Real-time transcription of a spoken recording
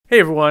Hey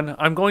everyone,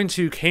 I'm going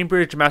to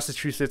Cambridge,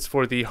 Massachusetts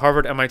for the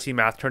Harvard-MIT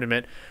Math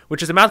Tournament,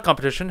 which is a math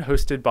competition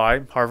hosted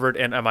by Harvard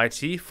and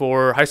MIT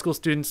for high school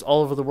students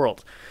all over the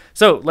world.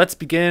 So let's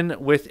begin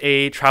with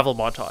a travel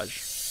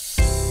montage.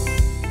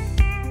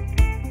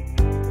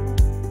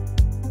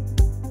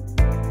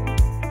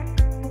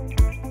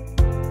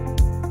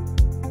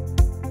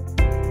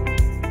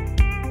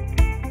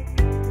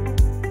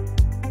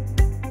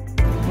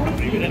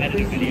 Are you gonna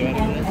edit a video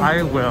out of this?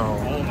 I will.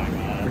 Oh my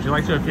god. Would you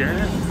like to appear in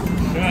it?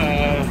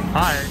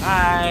 Hi.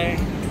 Hi.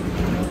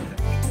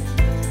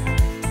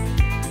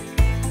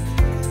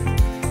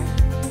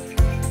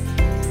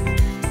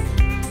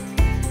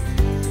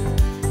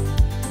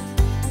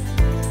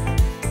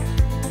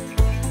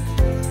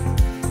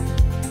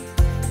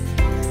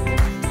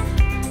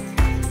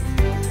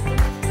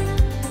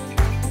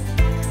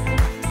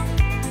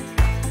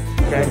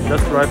 Okay,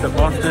 just arrived at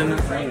Boston.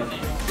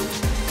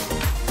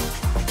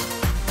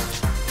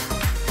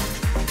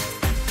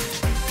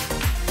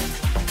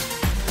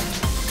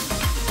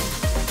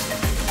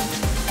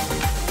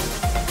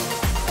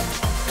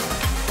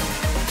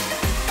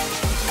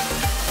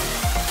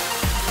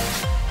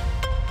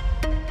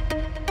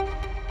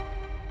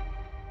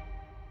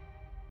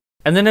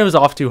 And then I was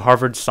off to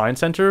Harvard's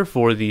Science Center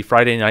for the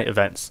Friday night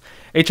events.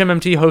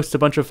 HMMT hosts a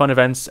bunch of fun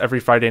events every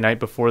Friday night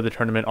before the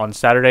tournament on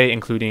Saturday,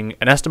 including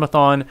an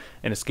Estimathon,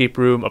 an escape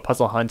room, a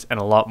puzzle hunt, and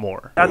a lot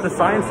more. At the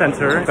Science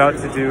Center, about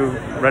to do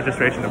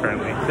registration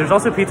apparently. There's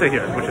also pizza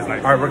here, which is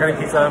nice. Alright, we're getting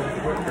pizza.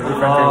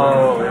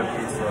 Oh, we have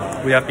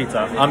pizza. We have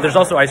pizza. There's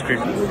also ice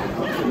cream.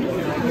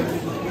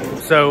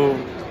 So,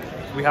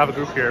 we have a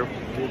group here.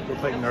 We're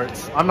playing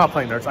Nerds. I'm not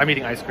playing Nerds, I'm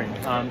eating ice cream.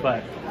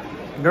 But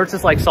Nerds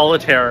is like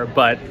solitaire,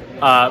 but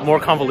more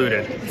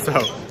convoluted. So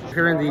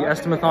here in the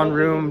Estimathon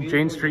room,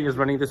 Jane Street is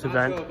running this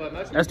event.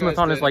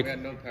 Estimathon is like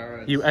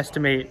you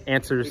estimate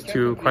answers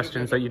to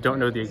questions that you don't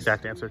know the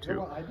exact answer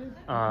to.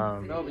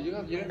 And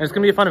it's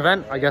gonna be a fun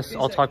event. I guess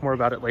I'll talk more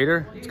about it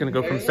later. It's gonna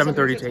go from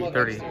 7:30 to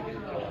 8:30.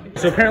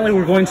 So apparently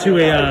we're going to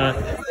a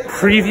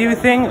preview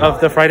thing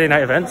of the Friday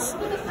night events.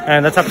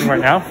 And that's happening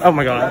right now. Oh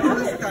my god.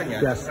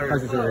 Yes.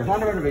 How's it going?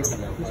 Next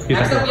up we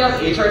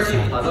have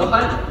HRC Puzzle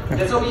Hunt.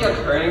 This will be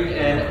occurring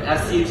in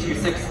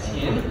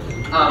SC216.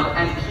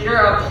 And Peter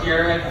up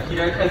here, and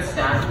Peter can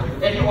stand.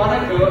 If you want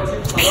to go to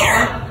Puzzle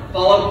Hunt,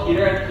 follow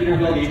Peter and Peter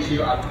will lead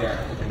you up there.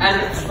 And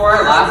for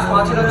our last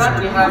sponsored event,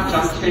 we have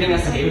Jump Trading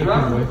Escape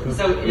Room.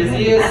 So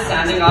Izzy is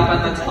standing up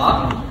at the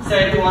top. So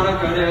if you want to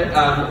go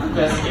to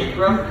the escape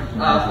room,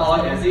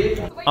 follow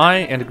Izzy. I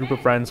and a group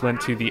of friends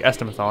went to the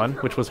Estimathon,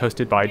 which was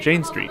hosted by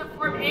Jane Street.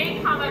 For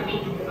A,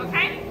 B,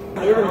 okay?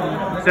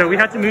 So we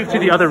had to move to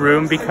the other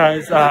room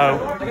because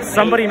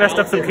somebody messed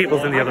up some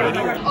cables in the other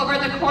room. Over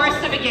the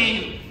course of a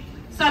game.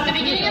 So at the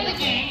beginning of the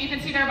game, you can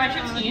see there are a bunch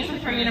of teams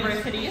from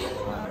universities.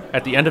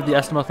 At the end of the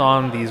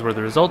Estimathon, these were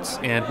the results,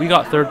 and we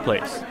got third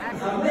place.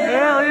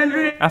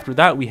 After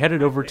that, we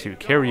headed over to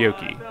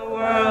karaoke. The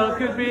world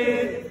could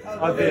be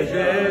a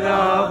vision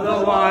of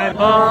the wine.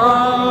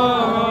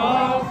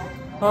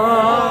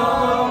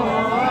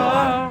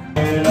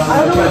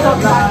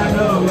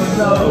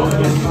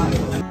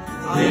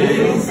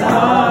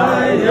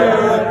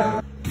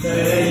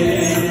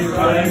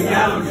 Running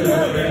down to the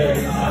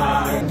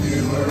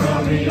you were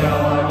Romeo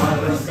on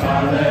the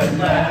scarlet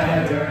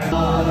letter.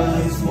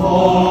 Once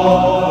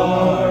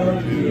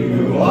more to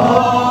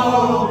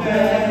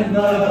open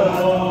the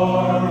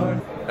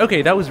door.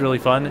 Okay, that was really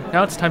fun.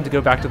 Now it's time to go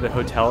back to the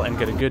hotel and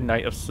get a good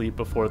night of sleep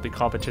before the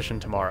competition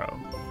tomorrow.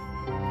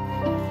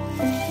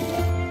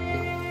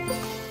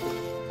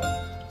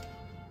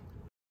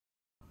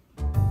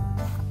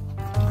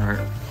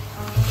 Alright.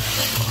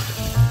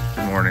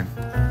 Good morning.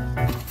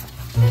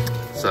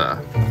 It's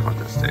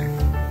contest day.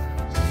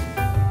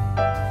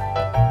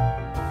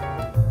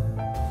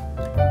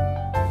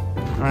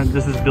 Alright,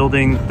 this is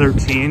building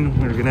 13.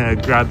 We're gonna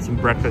grab some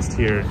breakfast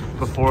here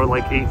before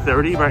like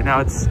 8:30. Right now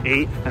it's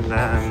 8, and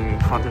then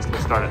contest will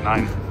start at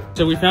 9.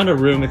 So we found a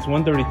room, it's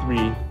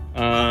 133,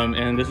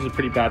 and this is a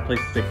pretty bad place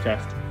to take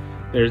test.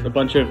 There's a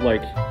bunch of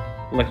like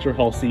lecture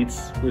hall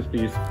seats with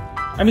these.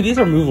 I mean, these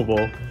are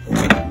movable.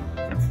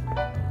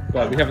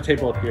 But we have a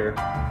table up here.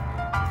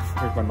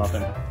 Here's my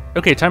muffin.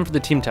 Okay, time for the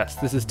team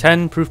test. This is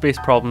 10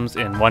 proof-based problems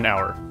in 1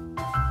 hour.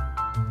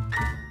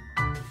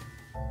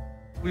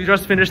 We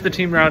just finished the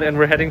team round and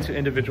we're heading to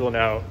individual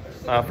now.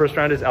 First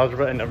round is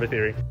algebra and number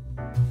theory.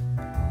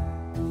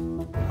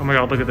 Oh my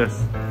god, look at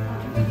this.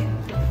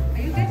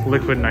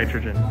 Liquid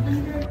nitrogen.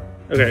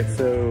 Okay,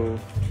 so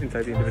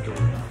inside the individual.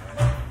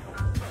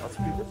 Lots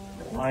of people.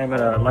 I'm at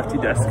a lefty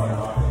desk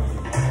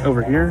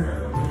over here.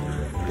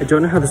 I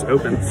don't know how this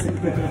opens.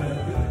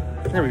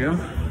 There we go.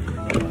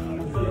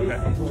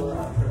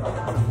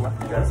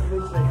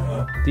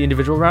 The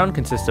individual round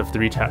consists of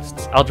 3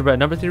 tests: algebra and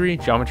number theory,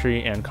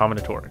 geometry, and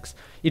combinatorics.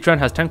 Each round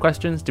has 10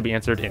 questions to be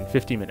answered in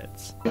 50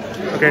 minutes.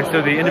 Okay,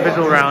 so the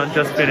individual round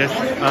just finished.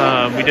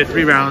 We did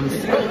 3 rounds.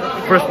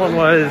 First one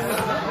was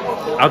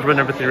algebra,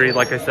 number theory,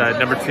 like I said.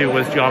 Number 2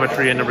 was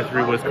geometry, and number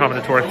 3 was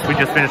combinatorics. We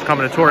just finished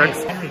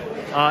combinatorics.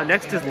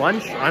 Next is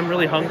lunch. I'm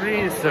really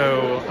hungry,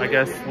 so I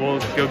guess we'll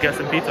go get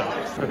some pizza.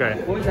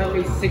 Okay. What is that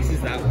way? 6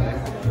 is that way.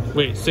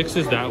 Wait, 6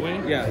 is that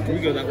way? Yeah, do we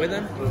go that way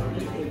then?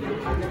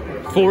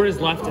 4 is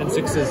left and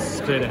 6 is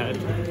straight ahead.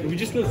 We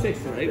just go 6,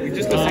 right? We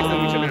just go 6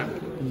 on each map.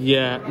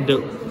 Yeah.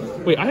 No.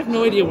 Wait, I have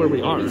no idea where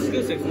we are. Let's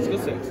go 6. Let's go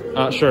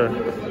 6. Sure.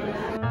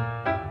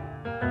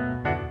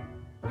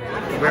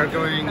 We're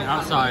going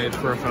outside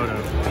for a photo.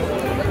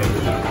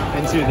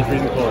 Into the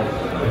freezing cold.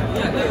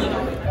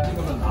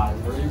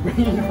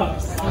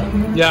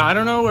 Yeah, I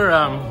don't know where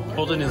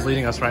Holden is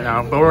leading us right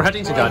now, but we're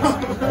heading to Guts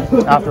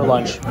after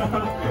lunch.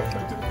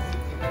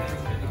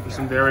 There's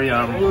some very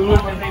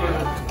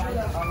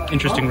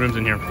interesting rooms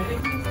in here.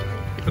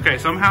 Okay,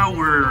 somehow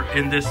we're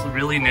in this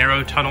really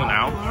narrow tunnel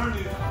now,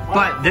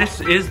 but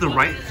this is the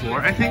right floor,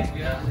 I think.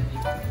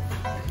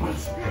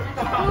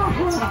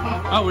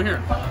 Oh, we're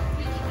here.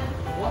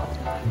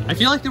 I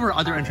feel like there were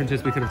other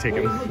entrances we could have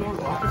taken.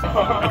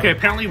 Okay,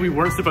 apparently we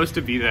weren't supposed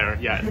to be there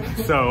yet,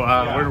 so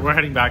we're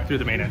heading back through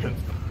the main entrance.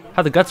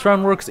 How the Guts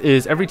round works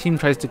is every team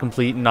tries to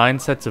complete 9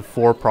 sets of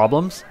 4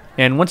 problems,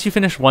 and once you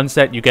finish one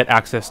set, you get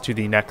access to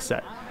the next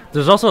set.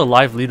 There's also a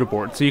live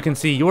leaderboard, so you can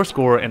see your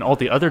score and all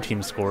the other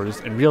team's scores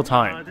in real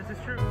time. This is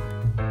true.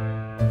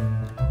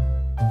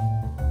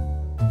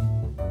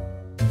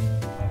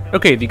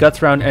 Okay, the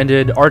Guts round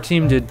ended. Our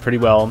team did pretty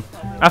well.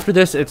 After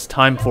this, it's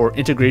time for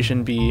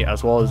Integration B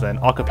as well as an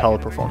a cappella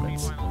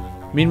performance.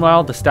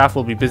 Meanwhile, the staff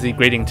will be busy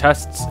grading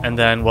tests, and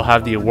then we'll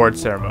have the award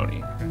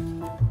ceremony.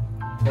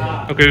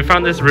 Okay, we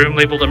found this room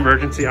labeled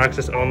emergency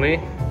access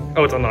only.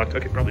 Oh, it's unlocked.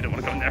 Okay, probably don't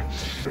want to go in there.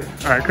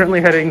 All right, currently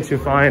heading to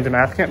find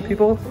math camp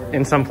people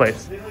in some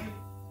place.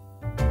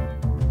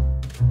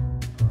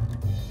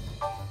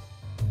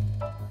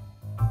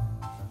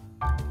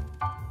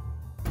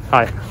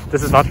 Hi,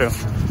 this is Outtro.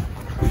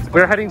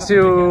 We're heading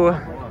to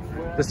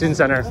the student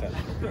center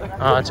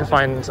to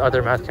find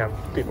other math camp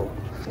people.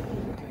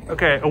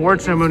 Okay,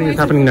 award ceremony is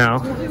happening now.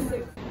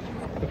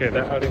 Okay,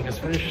 that outing is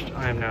finished.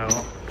 I am now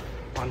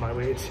on my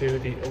way to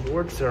the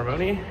award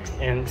ceremony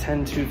in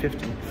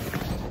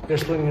 10-250. They're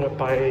splitting it up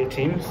by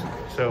teams,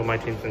 so my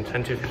team's in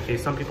 10-250.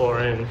 Some people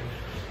are in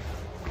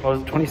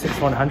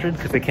 26-100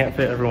 because they can't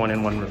fit everyone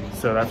in one room.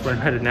 So that's where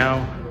I'm headed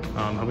now.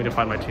 I'm going to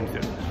find my team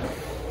soon.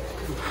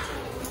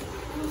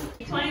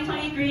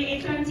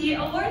 2023 HMT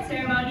award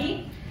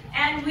ceremony,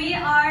 and we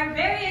are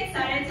very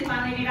excited to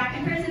finally be back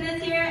in person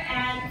this year,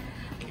 and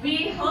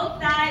we hope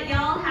that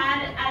y'all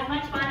had as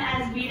much fun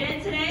as we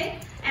did today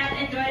and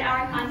enjoyed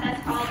our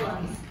contest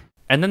problems.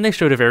 And then they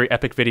showed a very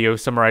epic video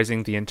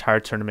summarizing the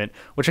entire tournament,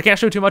 which I can't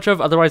show too much of,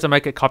 otherwise I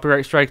might get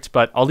copyright striked,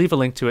 but I'll leave a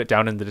link to it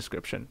down in the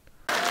description.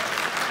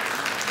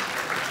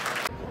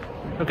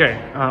 Okay,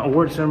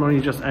 award ceremony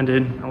just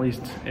ended, at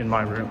least in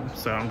my room,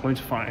 so I'm going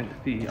to find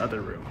the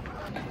other room.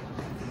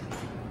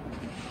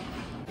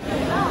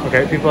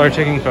 Okay, people are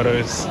taking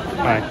photos.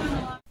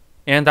 Hi.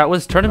 And that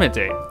was tournament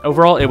day.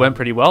 Overall, it went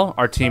pretty well.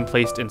 Our team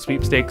placed in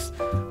sweepstakes,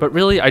 but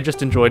really, I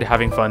just enjoyed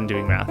having fun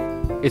doing math.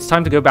 It's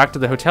time to go back to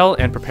the hotel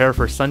and prepare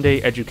for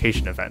Sunday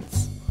education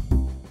events.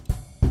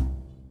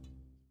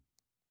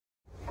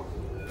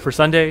 For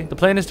Sunday, the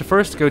plan is to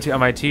first go to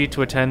MIT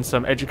to attend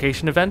some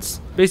education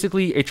events.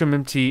 Basically,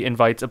 HMMT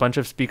invites a bunch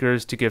of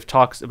speakers to give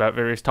talks about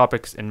various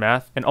topics in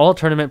math, and all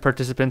tournament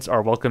participants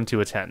are welcome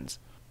to attend.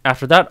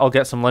 After that, I'll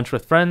get some lunch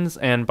with friends,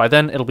 and by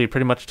then, it'll be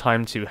pretty much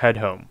time to head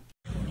home.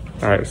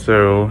 Alright,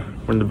 so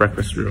we're in the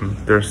breakfast room.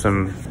 There's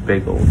some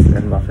bagels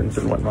and muffins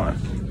and whatnot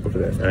over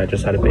there. And I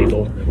just had a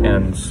bagel,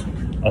 and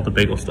all the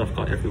bagel stuff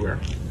got everywhere.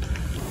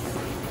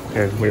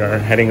 Okay, we are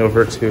heading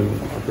over to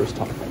our first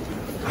talk.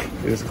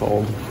 It is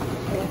called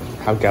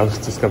How Gauss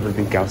Discovered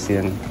the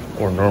Gaussian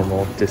or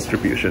Normal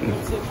Distribution.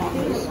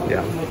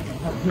 Yeah.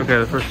 Okay,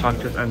 the first talk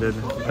just ended.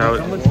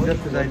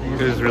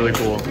 It was really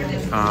cool.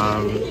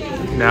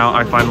 Now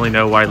I finally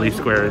know why least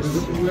squares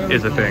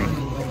is a thing.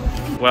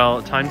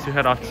 Well, time to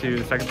head off to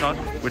the second talk,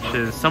 which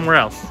is somewhere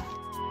else.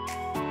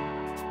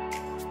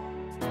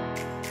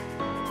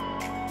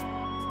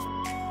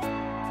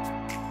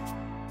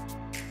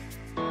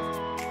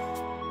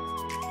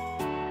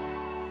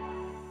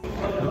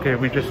 Okay,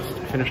 we just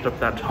finished up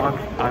that talk.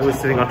 I was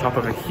sitting on top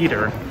of a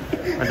heater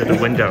under the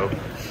window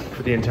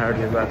for the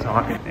entirety of that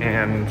talk,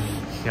 and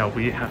yeah,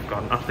 we have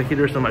gone off the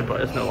heater, so my butt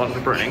is no longer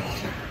burning.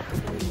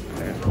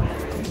 Okay.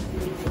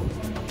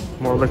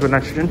 More liquid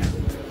nitrogen.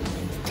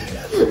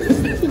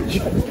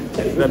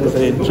 That is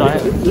a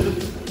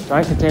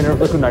giant container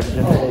of liquid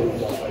nitrogen.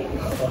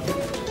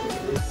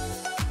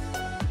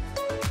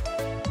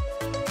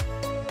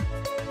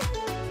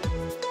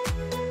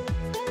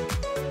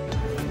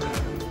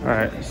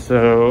 Alright,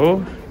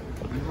 so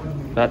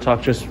that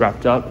talk just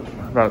wrapped up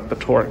about the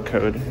toric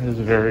code. It is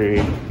very,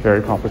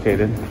 very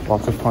complicated.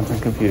 Lots of quantum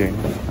computing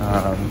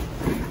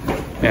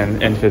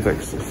and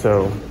physics.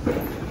 So,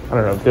 I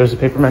don't know, if there's a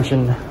paper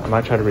mentioned, I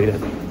might try to read it.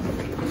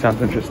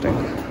 Sounds interesting.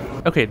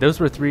 Okay, those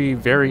were 3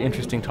 very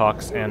interesting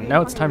talks, and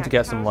now it's time to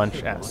get some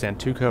lunch at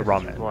Santuka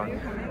Ramen.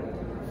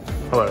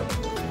 Hello.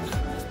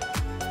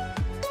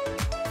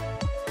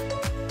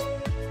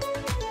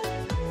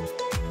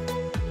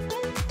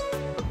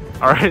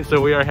 All right, so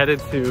we are headed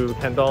to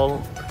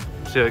Kendall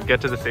to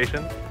get to the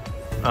station,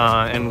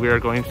 and we are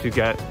going to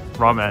get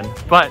ramen.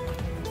 But,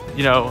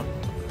 you know,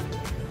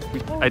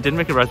 I didn't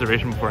make a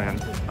reservation beforehand,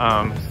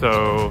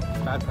 so...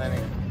 Bad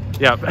planning.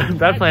 Yeah,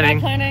 bad planning.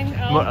 Bad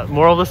planning.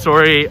 Moral of the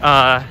story,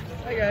 Hi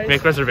guys.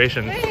 make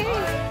reservations.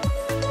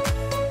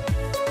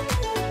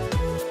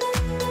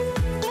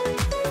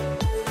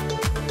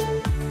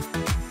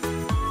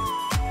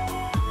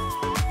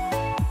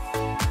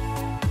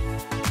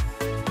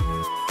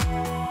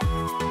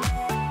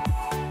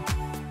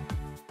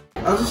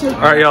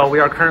 All right, y'all, we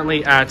are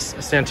currently at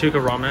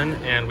Santuka Ramen,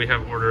 and we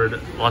have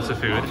ordered lots of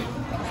food.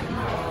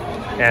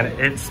 And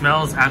it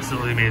smells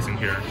absolutely amazing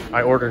here.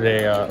 I ordered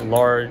a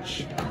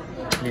large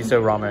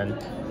miso ramen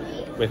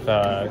with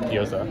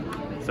gyoza.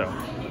 So,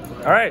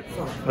 all right,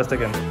 let's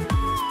dig in.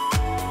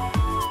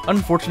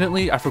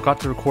 Unfortunately, I forgot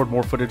to record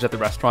more footage at the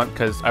restaurant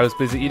because I was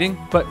busy eating,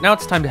 but now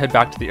it's time to head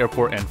back to the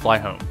airport and fly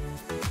home.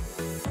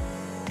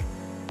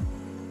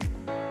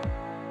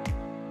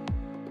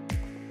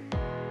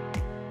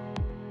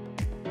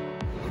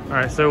 All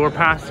right, so we're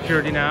past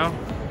security now,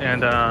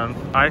 and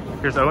hi,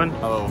 here's Owen.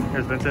 Hello.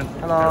 Here's Vincent.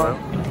 Hello.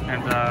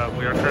 And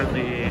we are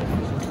currently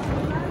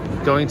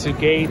going to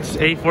gate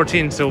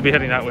A14, so we'll be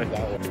heading that way.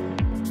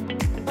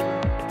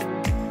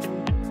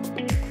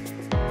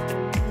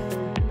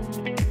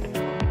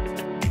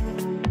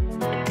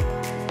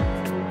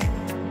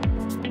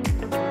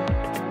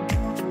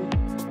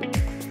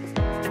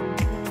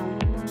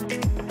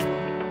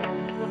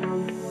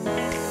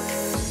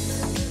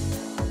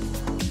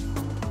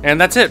 And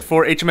that's it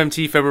for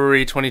HMMT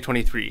February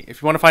 2023.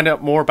 If you want to find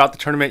out more about the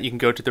tournament, you can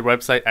go to their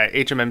website at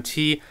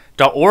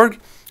hmmt.org.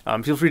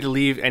 Feel free to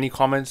leave any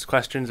comments,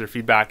 questions, or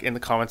feedback in the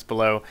comments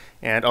below,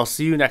 and I'll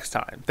see you next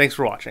time. Thanks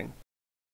for watching.